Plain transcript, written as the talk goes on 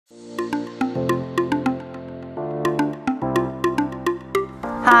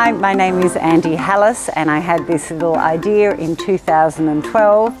Hi, my name is Andy Hallis, and I had this little idea in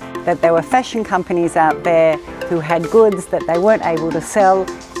 2012 that there were fashion companies out there who had goods that they weren't able to sell,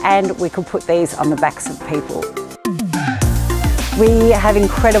 and we could put these on the backs of people. We have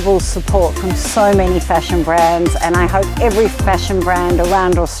incredible support from so many fashion brands, and I hope every fashion brand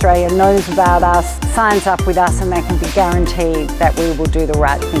around Australia knows about us, signs up with us, and they can be guaranteed that we will do the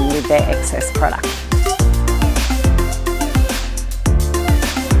right thing with their excess product.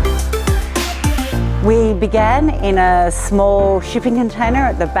 We began in a small shipping container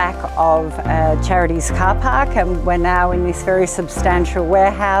at the back of a charity's car park, and we're now in this very substantial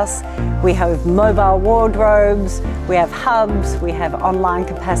warehouse. We have mobile wardrobes, we have hubs, we have online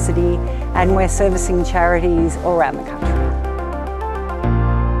capacity, and we're servicing charities all around the country.